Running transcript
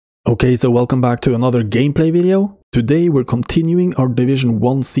Okay, so welcome back to another gameplay video. Today we're continuing our Division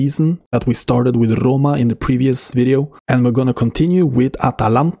 1 season that we started with Roma in the previous video, and we're gonna continue with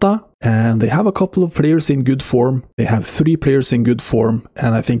Atalanta, and they have a couple of players in good form. They have 3 players in good form,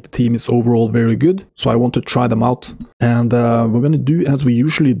 and I think the team is overall very good, so I want to try them out. And we're gonna do as we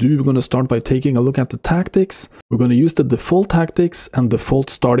usually do. We're gonna start by taking a look at the tactics. We're gonna use the default tactics and default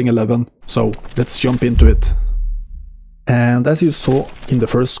starting 11, so let's jump into it. And as you saw in the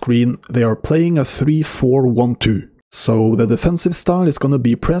first screen, they are playing a 3-4-1-2. So the defensive style is going to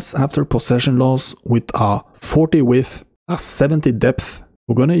be press after possession loss with a 40 width, a 70 depth.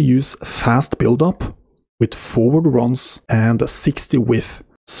 We're going to use fast build-up with forward runs and a 60 width.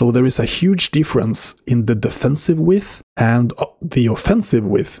 So there is a huge difference in the defensive width and the offensive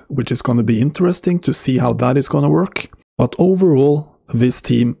width, which is going to be interesting to see how that is going to work. But overall, this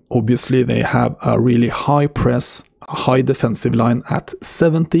team, obviously, they have a really high press, high defensive line at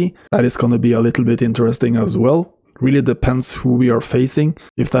 70. That is going to be a little bit interesting as well. Really depends who we are facing,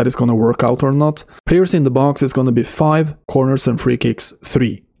 if that is going to work out or not. Players in the box is going to be 5, corners and free kicks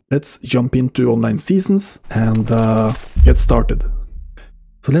 3. Let's jump into online seasons and get started.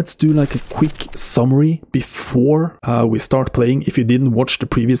 So let's do like a quick summary before we start playing. If you didn't watch the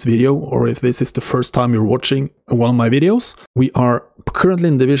previous video, or if this is the first time you're watching one of my videos, we are currently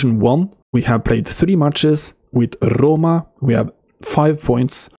in Division 1. We have played 3 matches with Roma. We have 5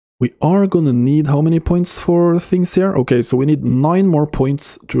 points. We are gonna need how many points for things here? Okay, so we need 9 more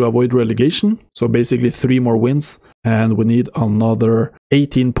points to avoid relegation. So basically 3 more wins. And we need another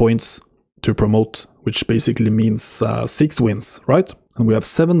 18 points to promote, which basically means 6 wins, right? And we have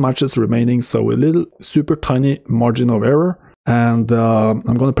 7 matches remaining, so a little super tiny margin of error. And I'm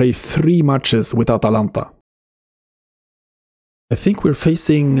gonna play 3 matches with Atalanta. I think we're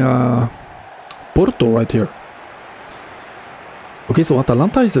facing Porto right here. Okay, so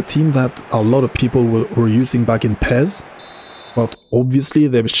Atalanta is a team that a lot of people were using back in PES, but obviously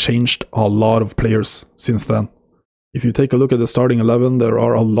they've changed a lot of players since then. If you take a look at the starting 11, there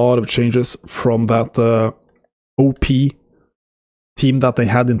are a lot of changes from that OP team that they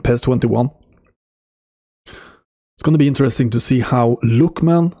had in PES 21. It's going to be interesting to see how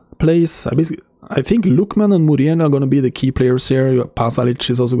Lookman plays. I think Lookman and Muriel are going to be the key players here. Pasalic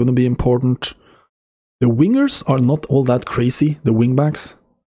is also going to be important. The wingers are not all that crazy, the wingbacks.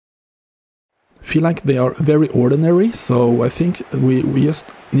 I feel like they are very ordinary, so I think we just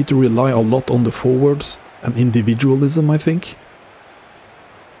need to rely a lot on the forwards and individualism, I think.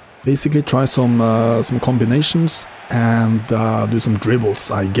 Basically try some combinations and do some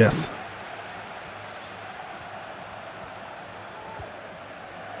dribbles, I guess.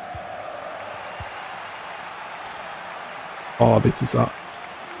 Oh, this is a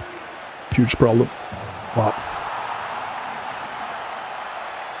huge problem. Wow.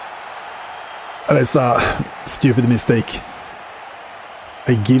 That is a stupid mistake.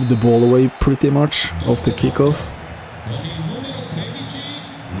 I give the ball away pretty much off the kickoff.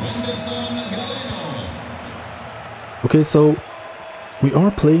 Okay, so we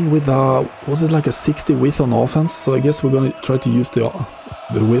are playing with was it like a 60 width on offense? So I guess we're gonna try to use the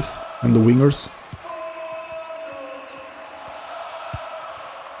width and the wingers.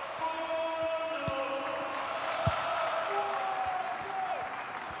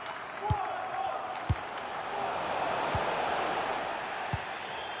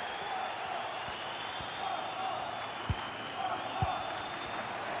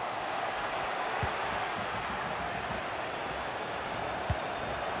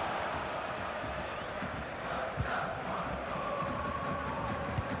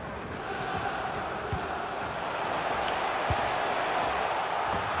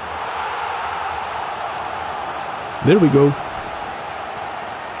 There we go.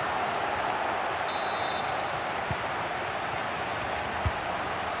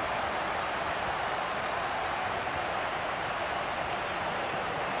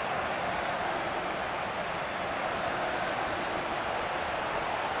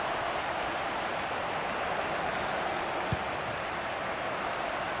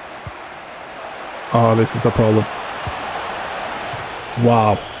 Oh, this is a problem.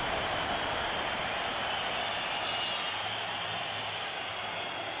 Wow.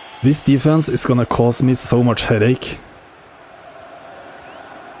 This defense is gonna cause me so much headache.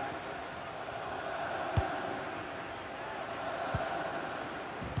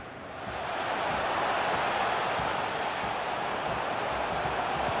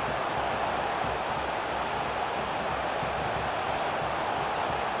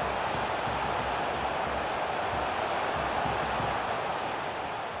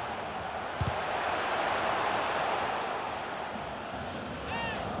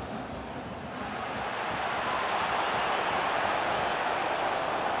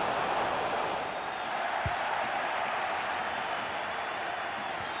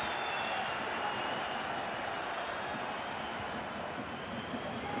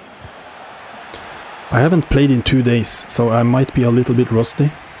 I haven't played in 2 days, so I might be a little bit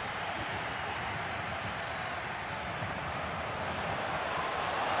rusty.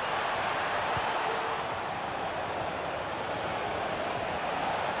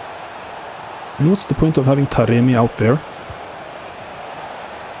 And what's the point of having Taremi out there?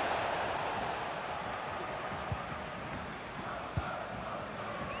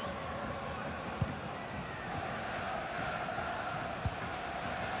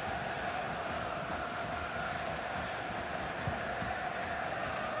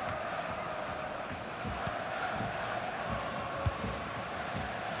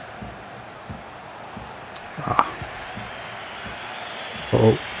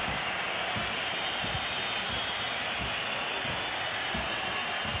 Oh.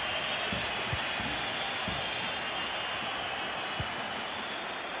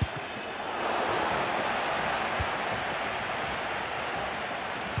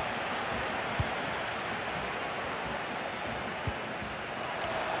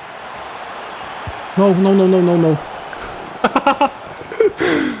 No, no, no, no, no, no.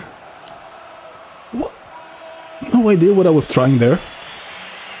 What? No idea what I was trying there.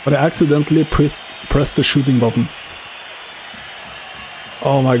 But I accidentally pressed the shooting button.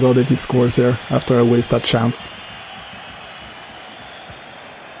 Oh my god, if he scores here after I waste that chance.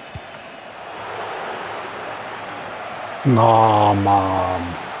 No,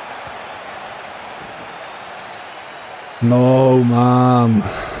 man. No, man.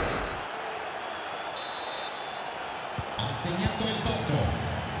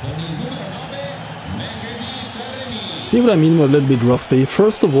 See what I mean with a little bit rusty?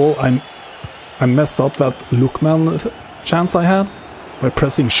 First of all, I mess up that Lookman chance I had by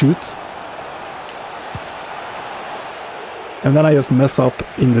pressing shoot. And then I just mess up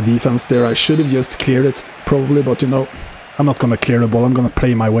in the defense there. I should have just cleared it probably, but you know, I'm not gonna clear the ball, I'm gonna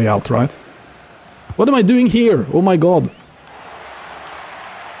play my way out, right? What am I doing here? Oh my god.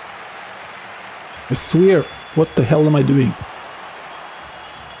 I swear, what the hell am I doing?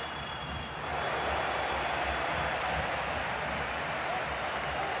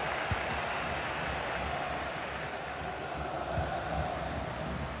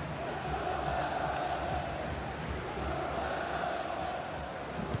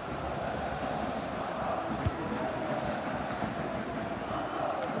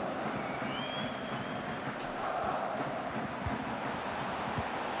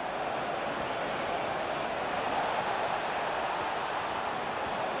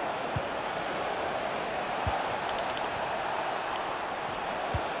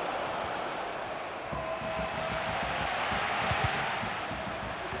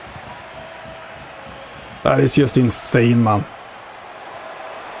 That is just insane, man.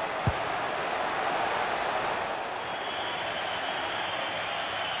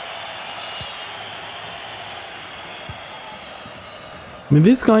 I mean,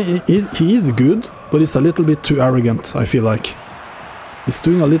 this guy, he is good, but he's a little bit too arrogant, I feel like. He's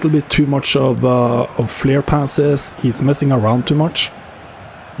doing a little bit too much of flare passes, he's messing around too much.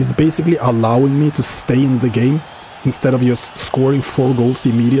 He's basically allowing me to stay in the game, instead of just scoring 4 goals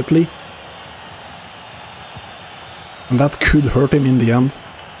immediately. And that could hurt him in the end.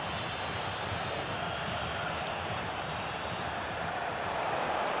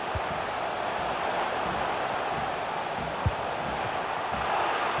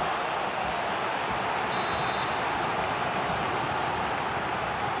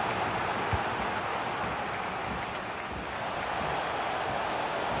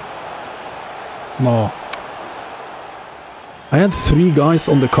 No. I had 3 guys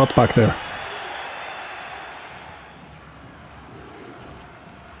on the cutback there.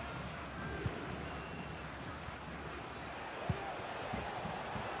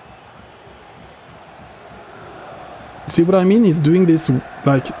 See what I mean? He's doing this,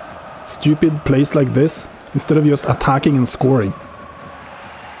 like, stupid plays like this, instead of just attacking and scoring.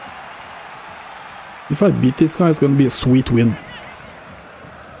 If I beat this guy, it's gonna be a sweet win.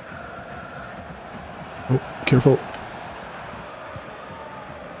 Oh, careful.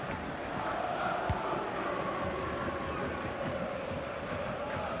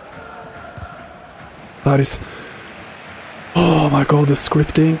 That is... Oh my god, the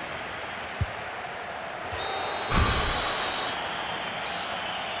scripting.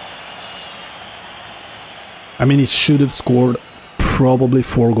 I mean, he should have scored probably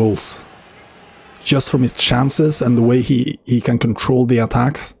 4 goals. Just from his chances and the way he can control the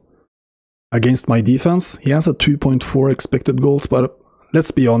attacks against my defense. He has a 2.4 expected goals, but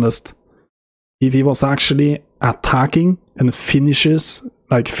let's be honest. If he was actually attacking and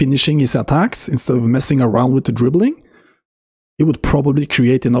finishing his attacks instead of messing around with the dribbling, he would probably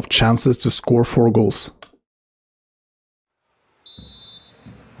create enough chances to score 4 goals.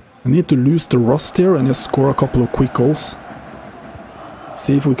 I need to lose the rust here and just score a couple of quick goals.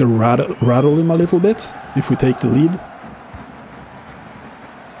 See if we can rattle him a little bit, if we take the lead.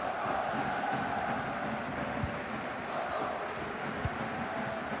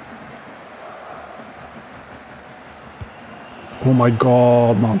 Oh my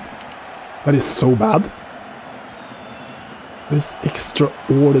god, man. That is so bad. That is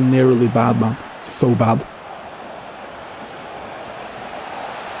extraordinarily bad, man. It's so bad.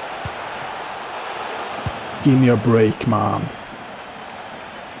 Give me a break, man.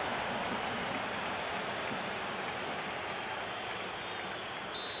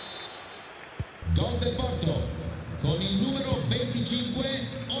 Gol del Porto con il numero 25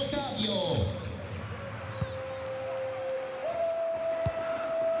 Ottavio.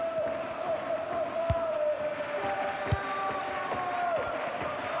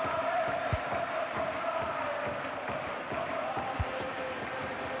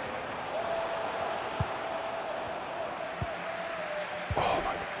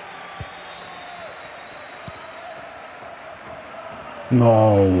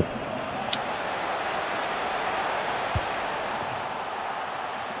 No.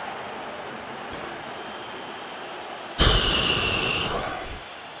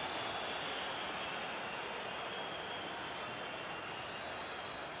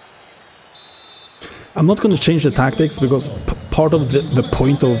 I'm not going to change the tactics because part of the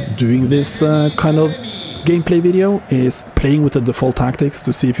point of doing this kind of gameplay video is playing with the default tactics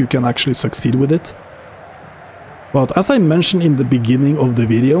to see if you can actually succeed with it. But as I mentioned in the beginning of the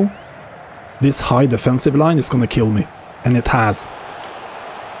video, this high defensive line is going to kill me. And it has.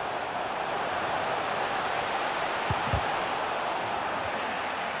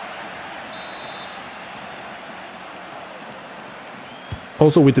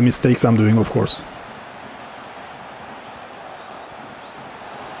 Also with the mistakes I'm doing, of course.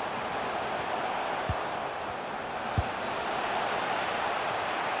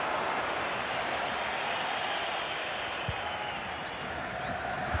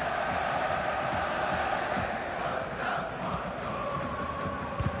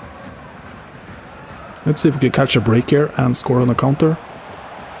 Let's see if we can catch a break here and score on a counter.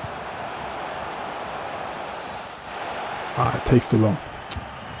 Ah, it takes too long.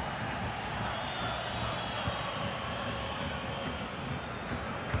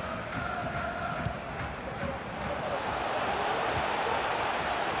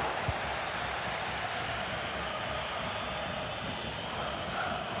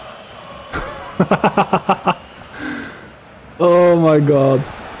 Oh my god.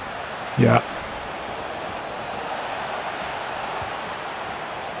 Yeah.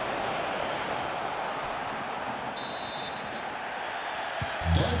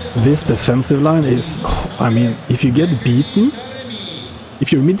 This defensive line is, I mean, if you get beaten,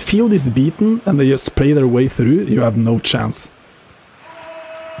 if your midfield is beaten and they just play their way through, you have no chance.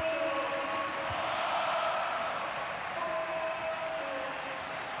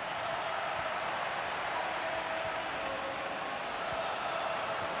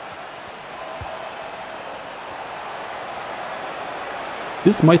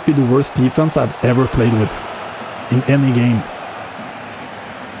 This might be the worst defense I've ever played with in any game.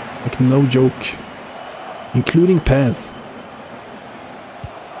 Like, no joke. Including Pez.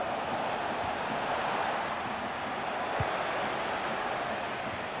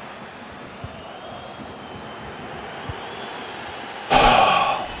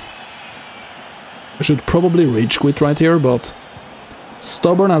 I should probably rage quit right here, but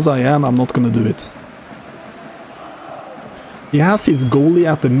stubborn as I am, I'm not gonna do it. He has his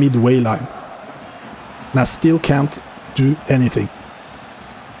goalie at the midway line, and I still can't do anything.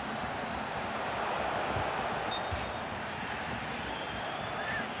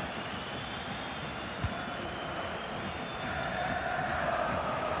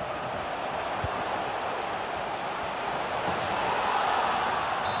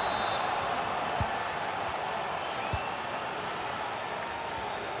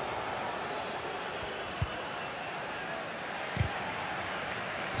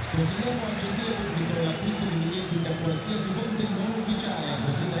 Consigliamo al gentile pubblico l'acquisto di biglietti da qualsiasi fonte non ufficiale,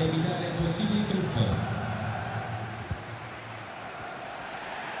 così da evitare possibili truffe.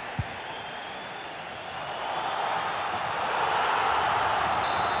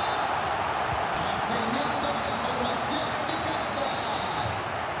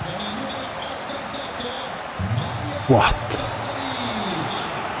 What?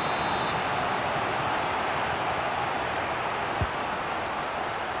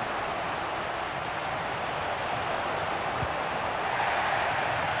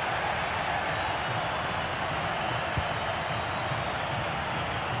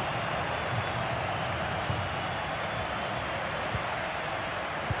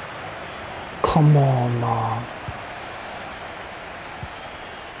 come on, man.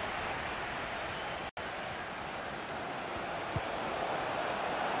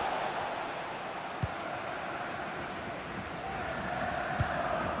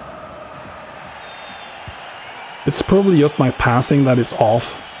 It's probably just my passing that is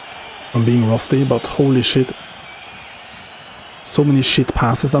off. I'm being rusty, but holy shit. So many shit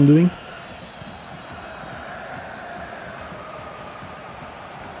passes I'm doing.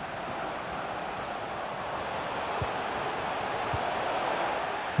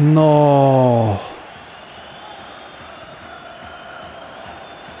 No.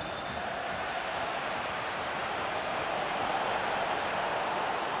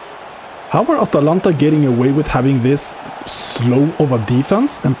 How are Atalanta getting away with having this slow of a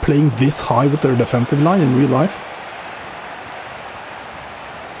defense and playing this high with their defensive line in real life?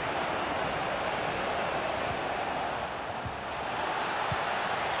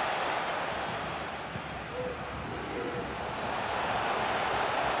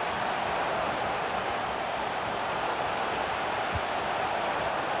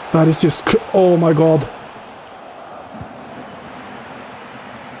 That is just... oh my god.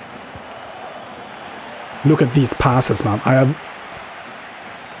 Look at these passes, man. I have...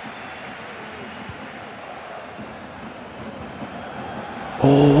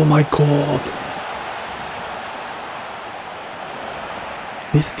 oh my god.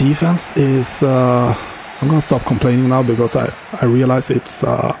 This defense is... I'm gonna stop complaining now because I realize it's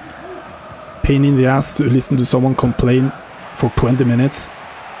pain in the ass to listen to someone complain for 20 minutes.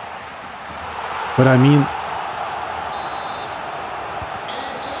 But I mean,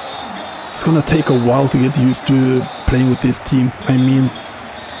 it's gonna take a while to get used to playing with this team. I mean,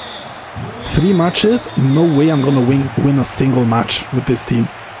 3 matches, no way I'm gonna win a single match with this team.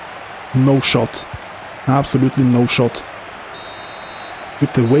 No shot. Absolutely no shot.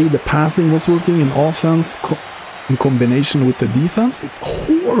 With the way the passing was working in offense, in combination with the defense, it's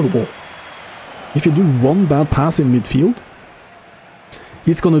horrible. If you do one bad pass in midfield,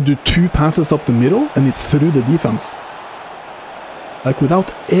 he's gonna do 2 passes up the middle and he's through the defense. Like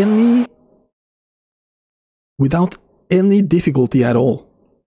without any difficulty at all.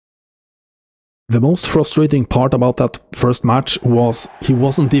 The most frustrating part about that first match was he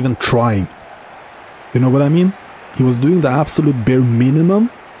wasn't even trying. You know what I mean? He was doing the absolute bare minimum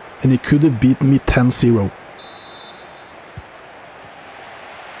and he could have beat me 10-0.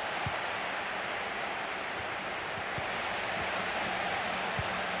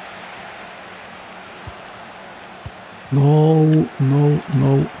 No, no,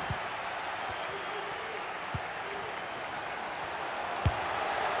 no.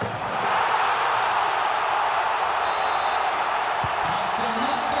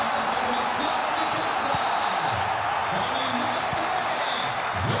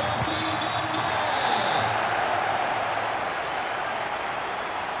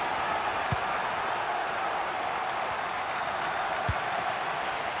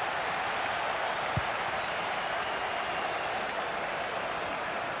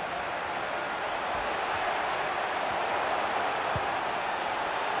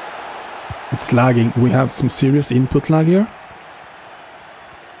 It's lagging. We have some serious input lag here.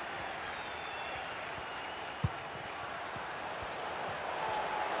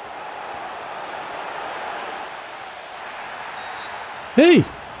 Hey!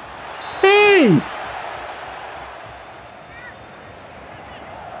 Hey!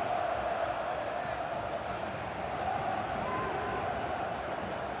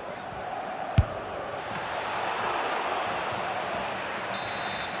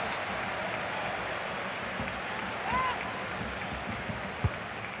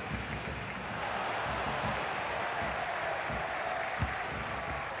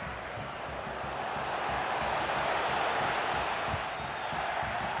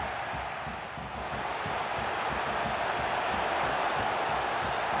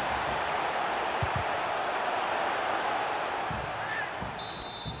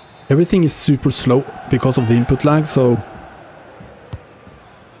 Everything is super slow because of the input lag, so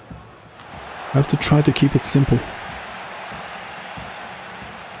I have to try to keep it simple.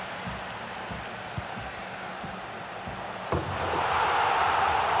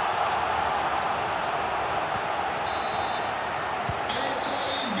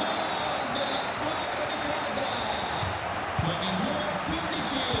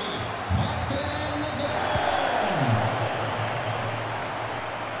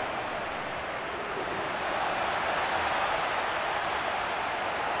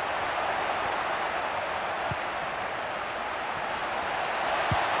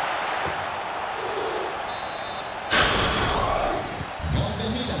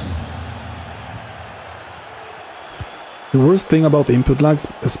 The worst thing about input lags,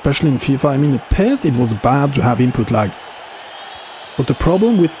 especially in FIFA, I mean in PES it was bad to have input lag. But the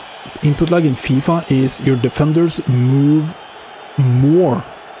problem with input lag in FIFA is your defenders move more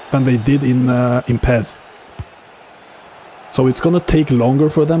than they did in PES. So it's gonna take longer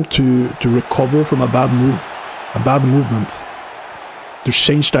for them to recover from a bad movement. To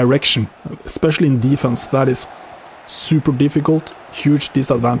change direction, especially in defense, that is super difficult, huge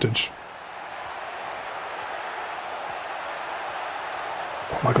disadvantage.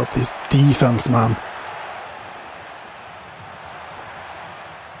 Oh my god, this defense, man.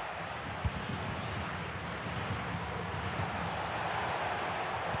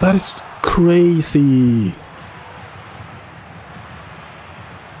 That is crazy.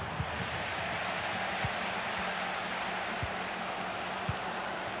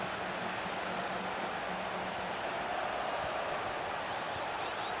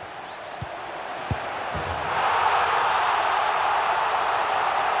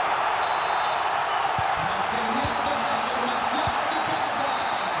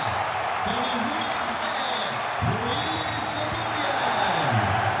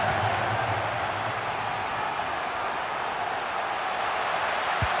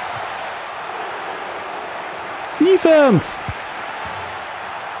 Defense!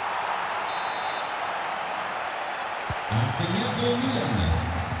 Ha segnato il Milan.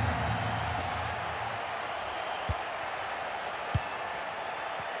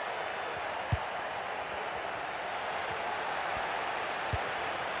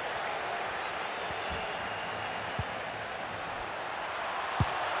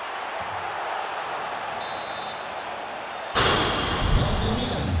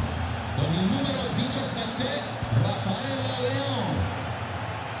 Con il numero 17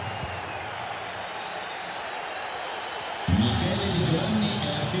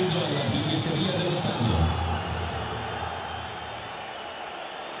 è atteso alla biglietteria dello stadio.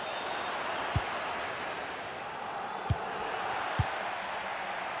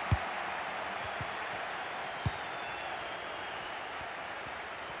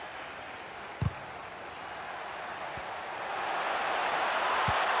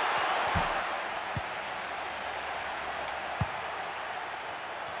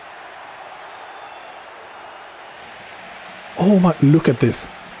 Oh my, look at this.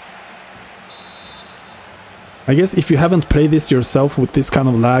 I guess if you haven't played this yourself with this kind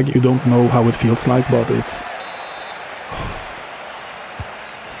of lag, you don't know how it feels like, but it's...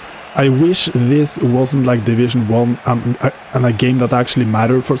 I wish this wasn't like Division 1 and a game that actually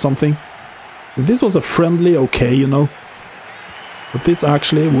mattered for something. If this was a friendly, okay, you know. But this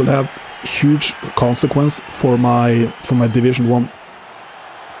actually will have huge consequence for my Division 1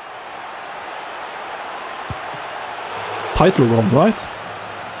 title run, right?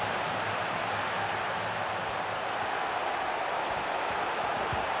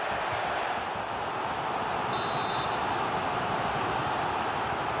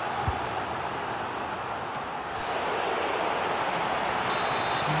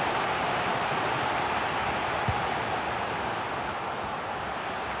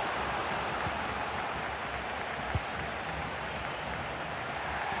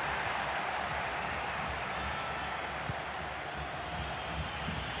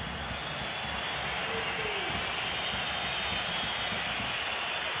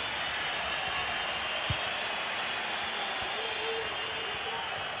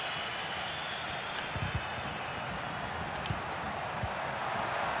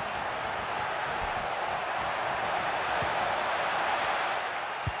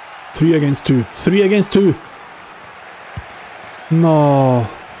 Three against two. 3 against 2. No.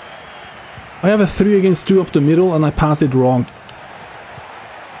 I have a 3 against 2 up the middle and I pass it wrong.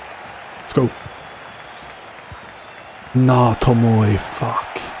 Let's go. Nah, Tomori,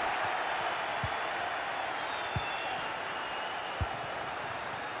 fuck.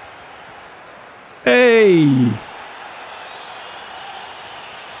 Hey!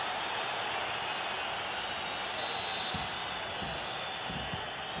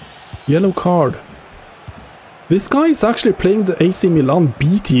 Yellow card. This guy is actually playing the AC Milan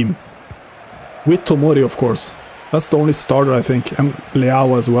B team. With Tomori, of course. That's the only starter, I think. And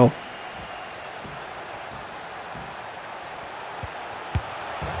Leao as well.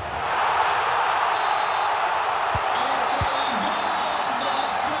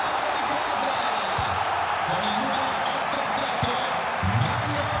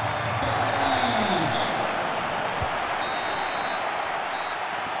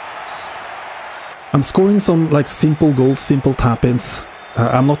 I'm scoring some like simple goals, simple tap-ins.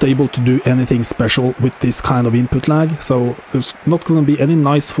 I'm not able to do anything special with this kind of input lag, so there's not going to be any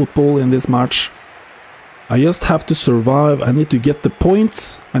nice football in this match. I just have to survive. I need to get the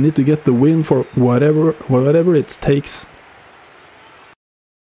points. I need to get the win for whatever it takes.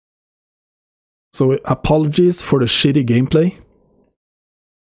 So apologies for the shitty gameplay.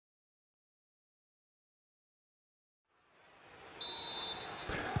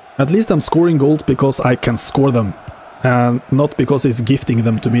 At least I'm scoring goals because I can score them, and not because it's gifting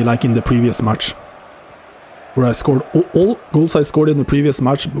them to me like in the previous match. Where I scored all goals I scored in the previous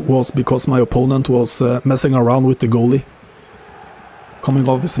match was because my opponent was messing around with the goalie, coming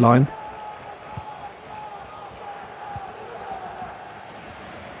off his line.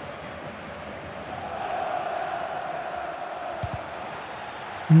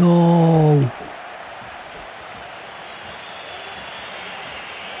 No!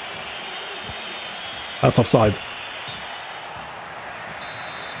 That's offside.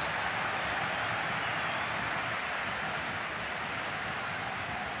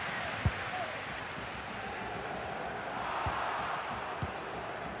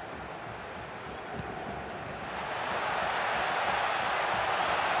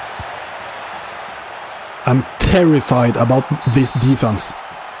 I'm terrified about this defense.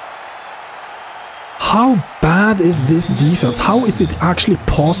 How bad is this defense? How is it actually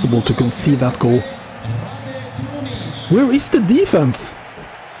possible to concede that goal? Where is the defense?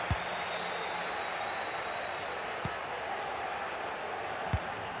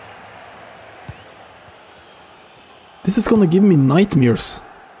 This is gonna give me nightmares.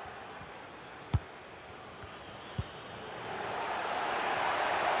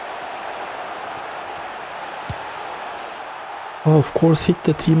 Oh, of course, hit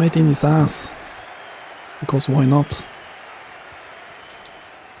the teammate in his ass. Because why not?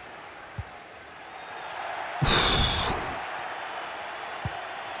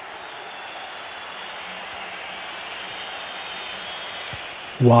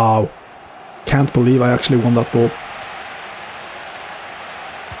 Wow. Can't believe I actually won that goal.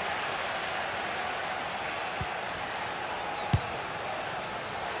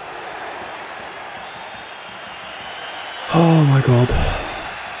 Oh my god.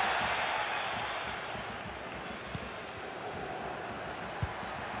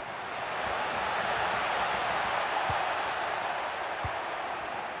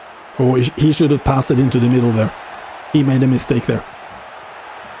 Oh, he should have passed it into the middle there. He made a mistake there.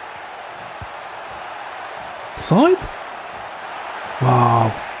 Side?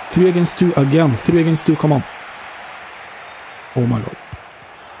 Wow. 3 against 2 again. 3 against 2, come on. Oh my god.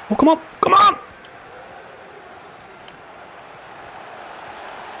 Oh, come on! Come on!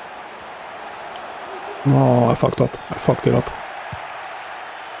 No, I fucked up. I fucked it up.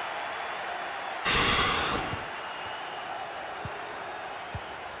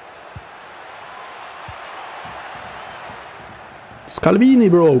 Scalvini,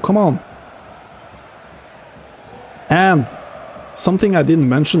 bro, come on. And something I didn't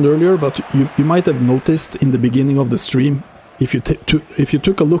mention earlier, but you might have noticed in the beginning of the stream, if you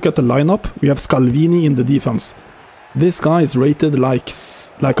took a look at the lineup, we have Scalvini in the defense. This guy is rated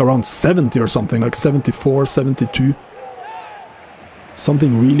like around 70 or something, like 74, 72.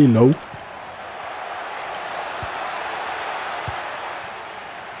 Something really low.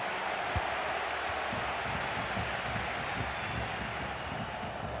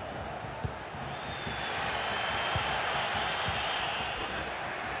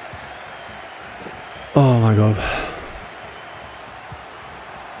 Oh my god.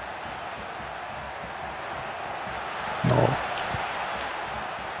 No.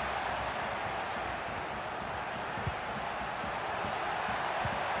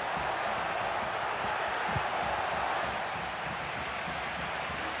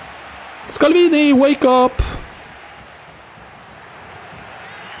 Scalvini, wake up!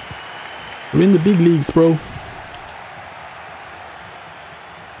 We're in the big leagues, bro.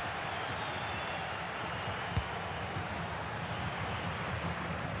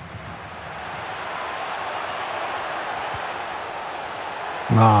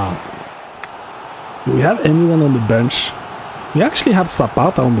 Nah. Do we have anyone on the bench? We actually have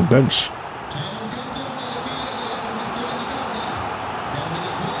Zapata on the bench.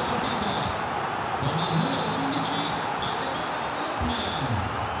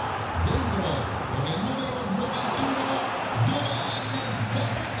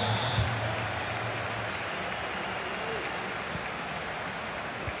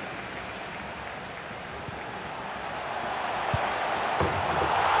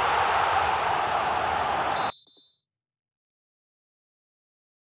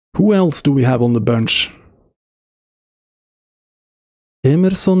 Who else do we have on the bench?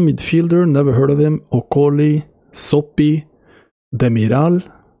 Emerson, midfielder, never heard of him. Okoli, Soppi, Demiral.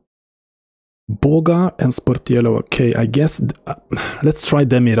 Boga and Sportiello. Okay, I guess... let's try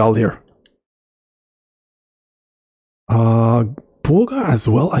Demiral here. Boga as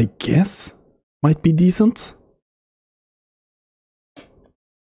well, I guess. Might be decent.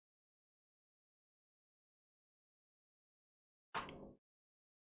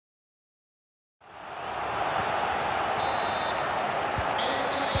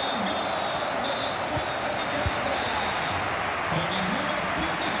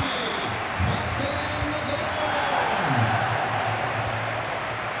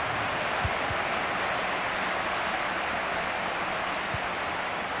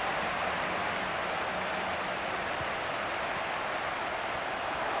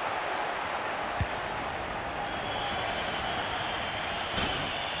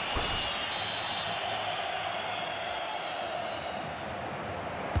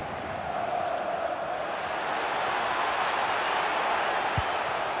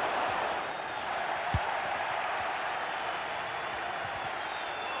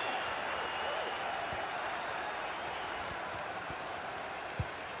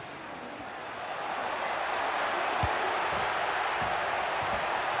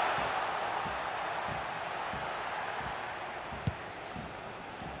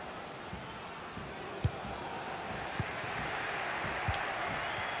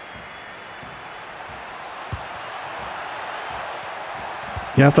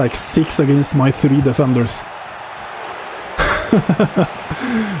 He has like 6 against my 3 defenders.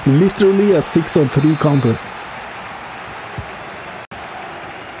 Literally a 6-on-3 counter.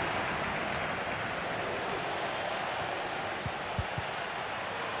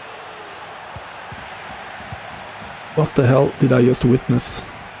 What the hell did I just witness?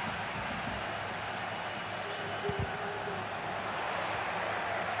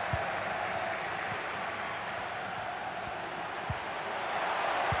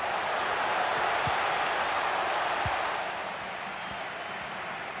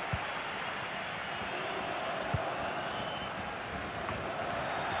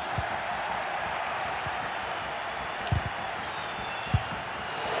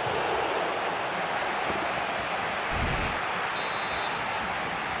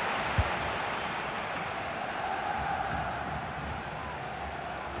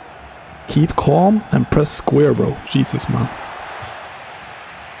 Keep calm and press square, bro. Jesus, man.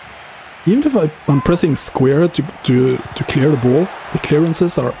 Even if I'm pressing square to clear the ball, the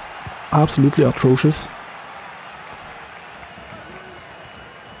clearances are absolutely atrocious.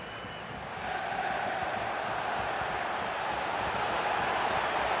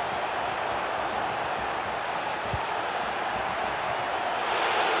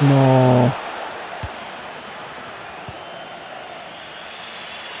 No.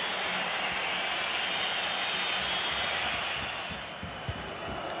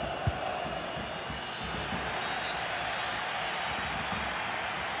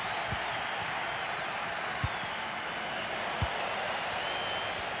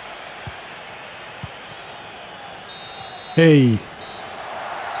 Hey.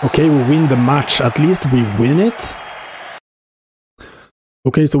 Okay, we win the match. At least we win it.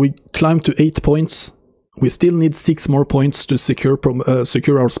 Okay, so we climbed to 8 points. We still need 6 more points to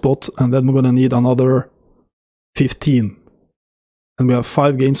secure our spot, and then we're gonna need another 15. And we have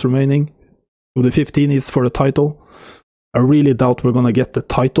 5 games remaining. So the 15 is for the title. I really doubt we're gonna get the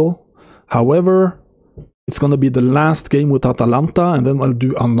title. However, it's gonna be the last game with Atalanta, and then I'll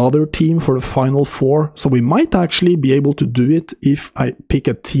do another team for the final 4. So we might actually be able to do it if I pick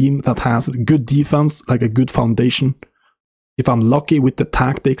a team that has good defense, like a good foundation. If I'm lucky with the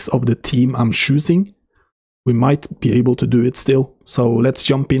tactics of the team I'm choosing, we might be able to do it still. So let's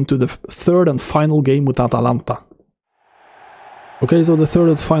jump into the third and final game with Atalanta. Okay, so the third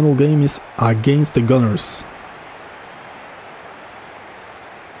and final game is against the Gunners.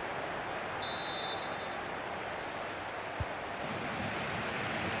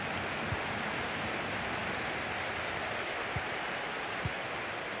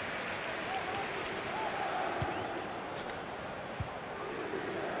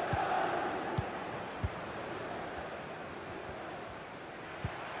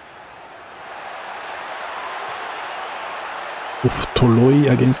 Oof,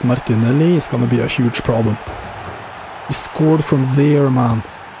 Toloi against Martinelli is gonna be a huge problem. He scored from there, man.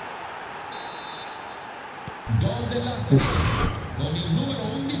 Oof.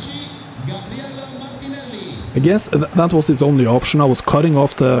 I guess that was his only option. I was cutting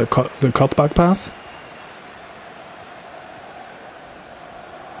off the cutback pass.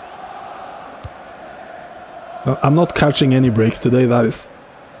 I'm not catching any breaks today, that is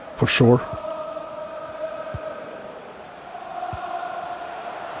for sure.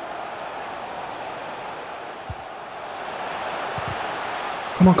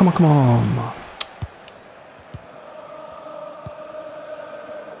 Come on, come on, come on.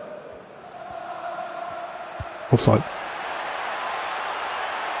 Offside.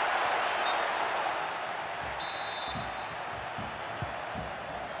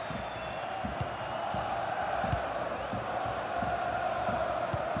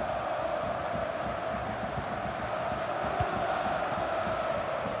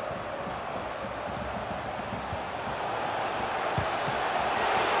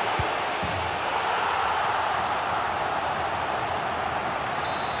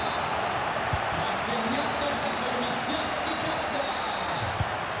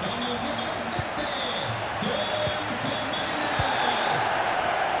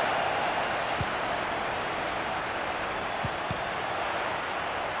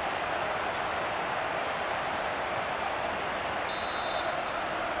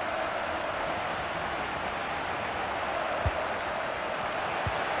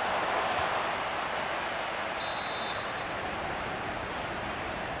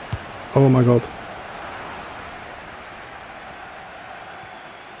 Oh my god.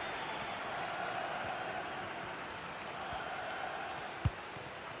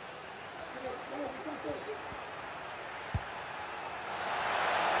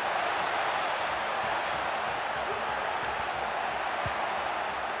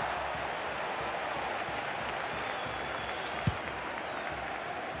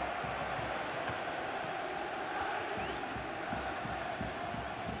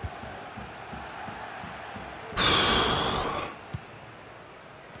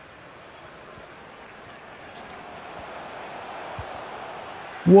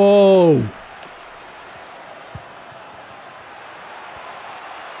 Whoa!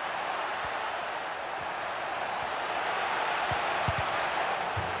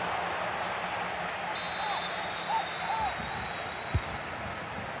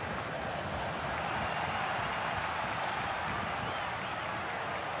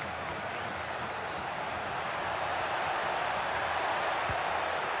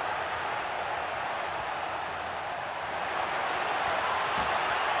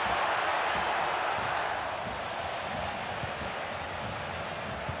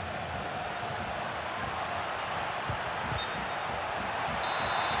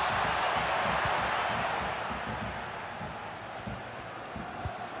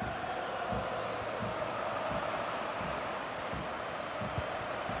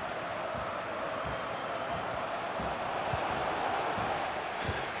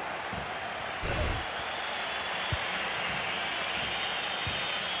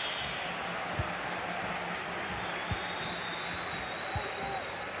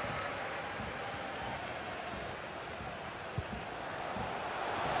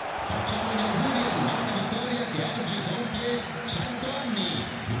 Facciamo gli auguri al nonna Vittoria che oggi compie 100 anni.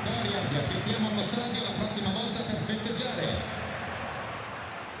 Vittoria, ti aspettiamo allo stadio la prossima volta per festeggiare.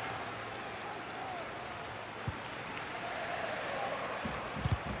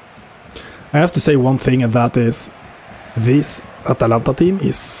 I have to say one thing, and that is this Atalanta team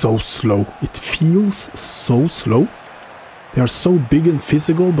is so slow. It feels so slow. They are so big and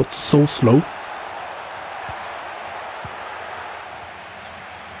physical, but so slow.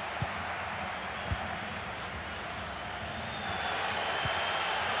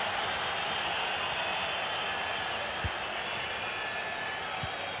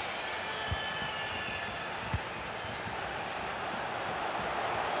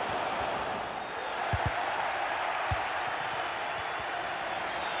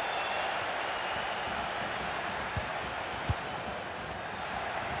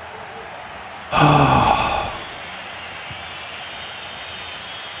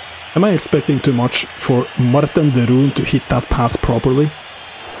 Am I expecting too much for Martin de Roon to hit that pass properly?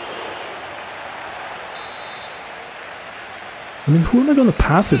 I mean, who am I gonna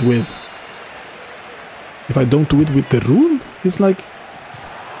pass it with? If I don't do it with de Roon, he's like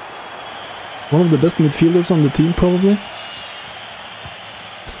one of the best midfielders on the team, probably.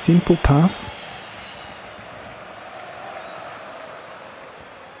 Simple pass.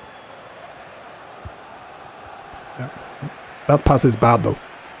 Yeah. That pass is bad though.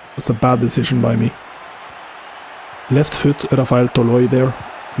 That's a bad decision by me. Left foot, Rafael Toloi there.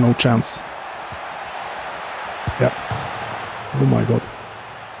 No chance. Yeah. Oh my god.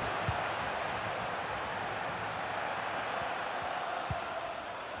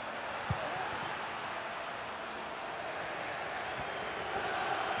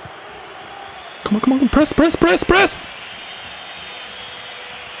 Come on, come on, press, press, press, press!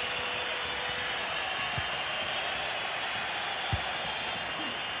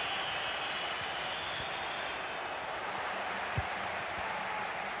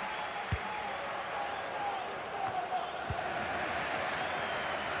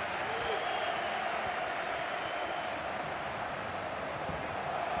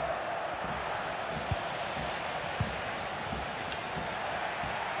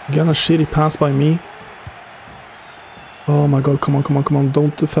 Again, a shitty pass by me. Oh my god, come on, come on, come on.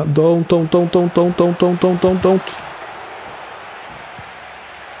 Don't defend. Don't.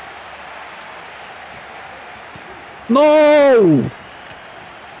 No!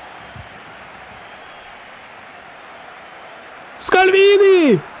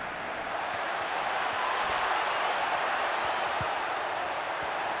 Scalvini!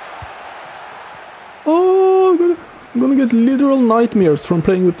 Oh, I'm gonna get literal nightmares from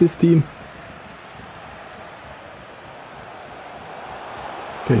playing with this team.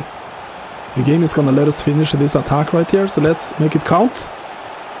 Okay. The game is gonna let us finish this attack right here, so let's make it count.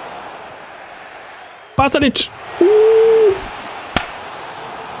 Pasalic! Ooh!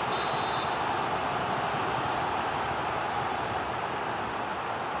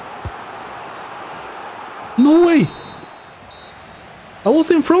 No way! I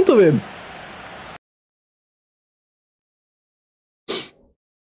was in front of him!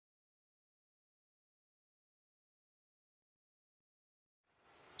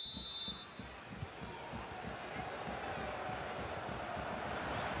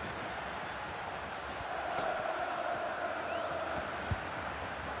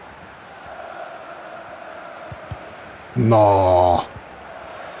 No.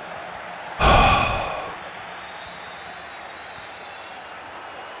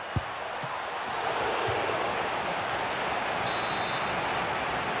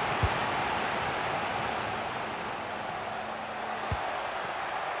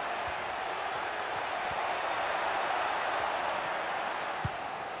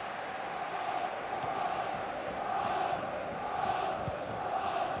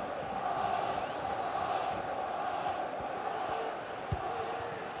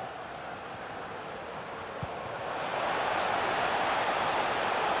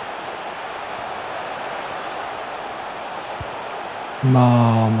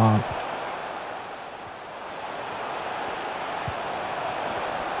 No, man.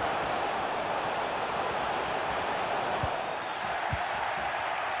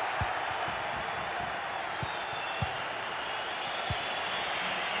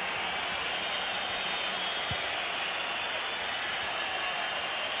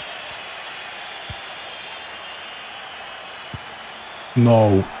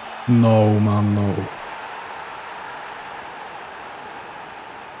 No. No, man, no.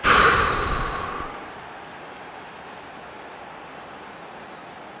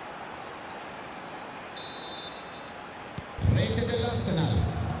 Rete dell'Arsenal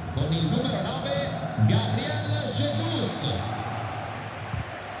con il numero 9 Gabriel Jesus.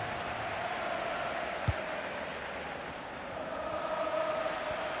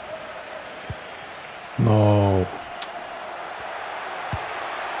 No.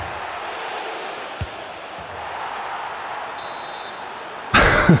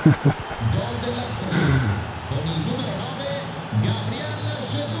 Gol dell'Arsenal con il numero 9 Gabriel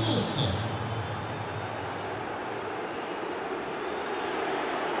Jesus.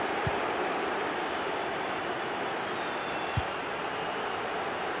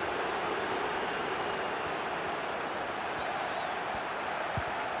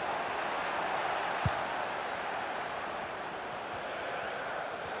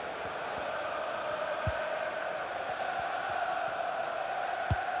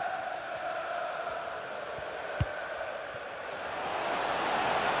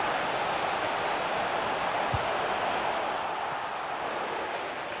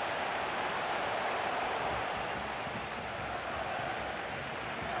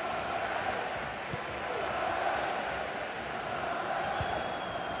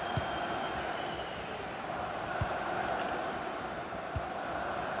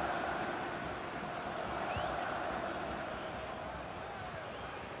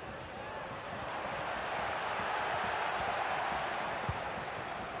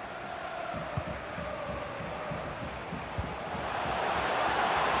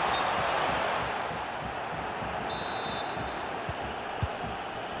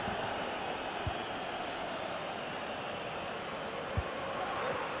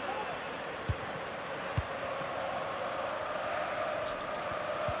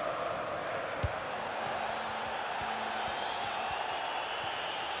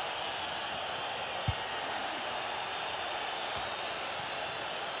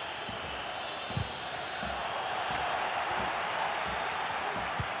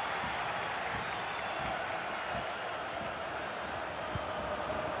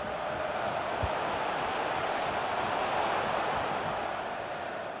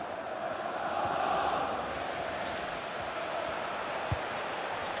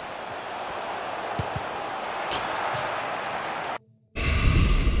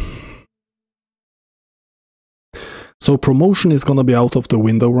 So promotion is gonna be out of the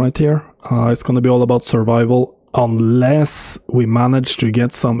window right here. It's gonna be all about survival, unless we manage to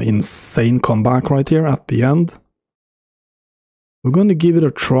get some insane comeback right here at the end. We're gonna give it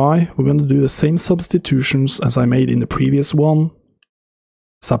a try. We're gonna do the same substitutions as I made in the previous one.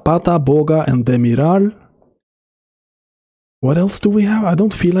 Zapata, Boga, and Demiral. What else do we have? I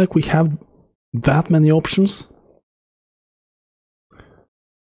don't feel like we have that many options.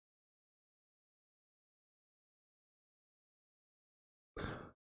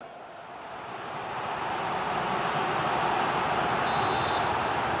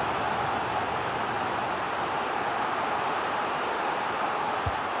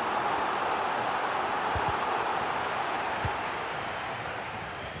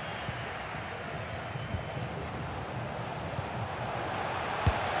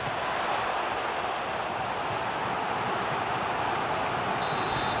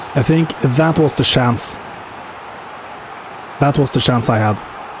 I think that was the chance. That was the chance I had.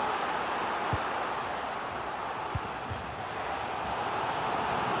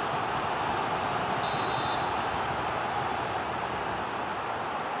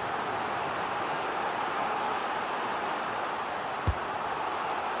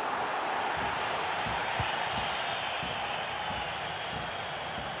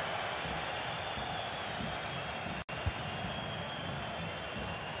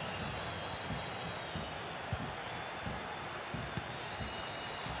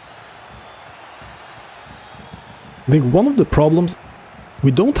 I think one of the problems,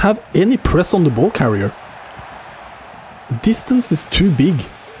 we don't have any press on the ball carrier. The distance is too big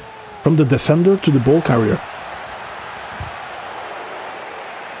from the defender to the ball carrier.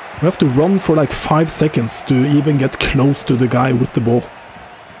 We have to run for like 5 seconds to even get close to the guy with the ball.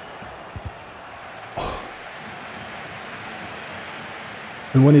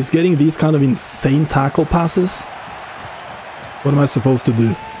 And when he's getting these kind of insane tackle passes, what am I supposed to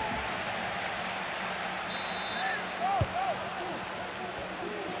do?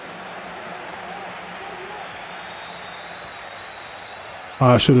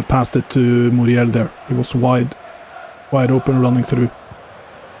 I should have passed it to Muriel there. He was wide open running through.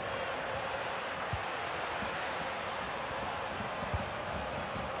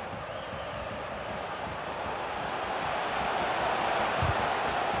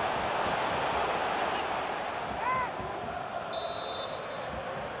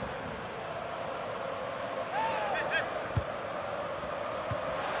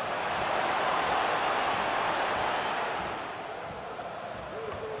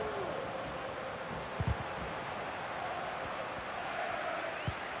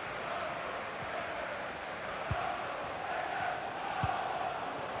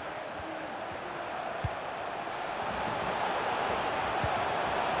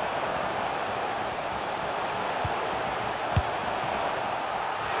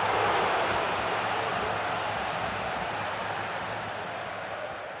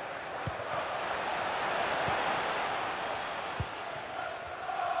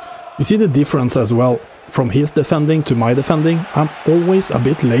 You see the difference as well from his defending to my defending. I'm always a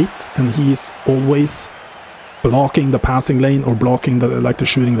bit late and he's always blocking the passing lane or blocking the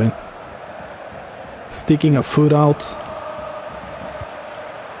shooting lane. Sticking a foot out.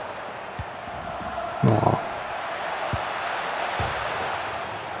 Aww.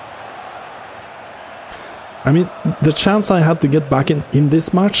 I mean, the chance I had to get back in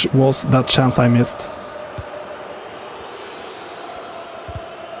this match was that chance I missed.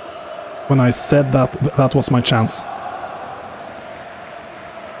 When I said that was my chance.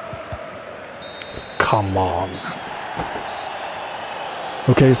 Come on.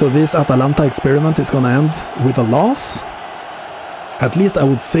 Okay, so this Atalanta experiment is gonna end with a loss. At least I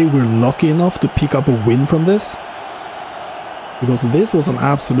would say we're lucky enough to pick up a win from this. Because this was an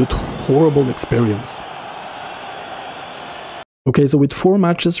absolute horrible experience. Okay, so with 4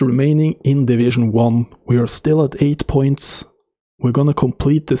 matches remaining in Division 1, we are still at 8 points. We're gonna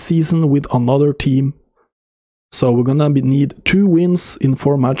complete the season with another team. So we're gonna need 2 wins in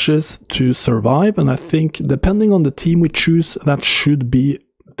 4 matches to survive. And I think depending on the team we choose, that should be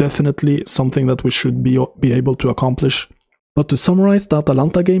definitely something that we should be able to accomplish. But to summarize the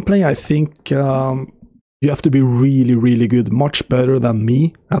Atalanta gameplay, I think you have to be really, really good, much better than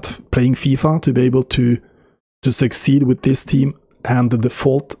me at playing FIFA to be able to succeed with this team and the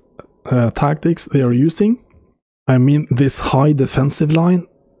default tactics they are using. I mean, this high defensive line,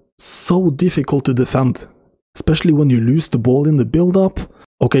 so difficult to defend, especially when you lose the ball in the build-up.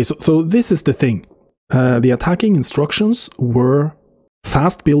 Okay, so this is the thing. The attacking instructions were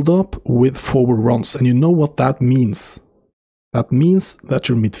fast build-up with forward runs, and you know what that means. That means that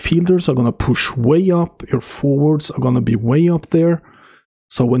your midfielders are going to push way up, your forwards are going to be way up there.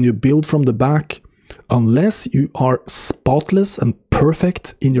 So when you build from the back, unless you are spotless and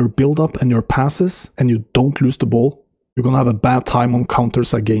perfect in your build-up and your passes, and you don't lose the ball, you're going to have a bad time on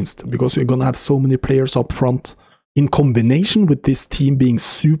counters against, because you're going to have so many players up front. In combination with this team being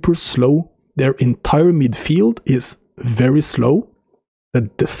super slow, their entire midfield is very slow. The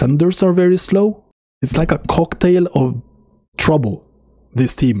defenders are very slow. It's like a cocktail of trouble,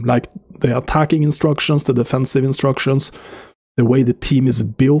 this team. Like the attacking instructions, the defensive instructions, the way the team is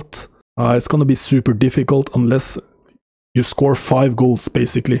built. It's going to be super difficult unless you score 5 goals,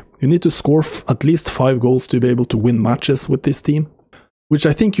 basically. You need to score at least 5 goals to be able to win matches with this team, which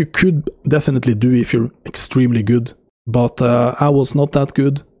I think you could definitely do if you're extremely good. But I was not that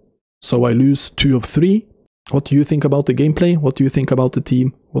good, so I lose 2 of 3. What do you think about the gameplay? What do you think about the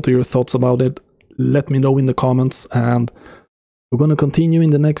team? What are your thoughts about it? Let me know in the comments, and we're going to continue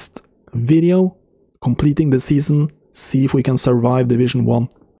in the next video, completing the season, see if we can survive Division 1.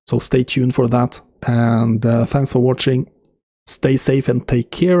 So stay tuned for that, and thanks for watching. Stay safe and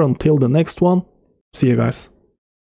take care until the next one. See you guys.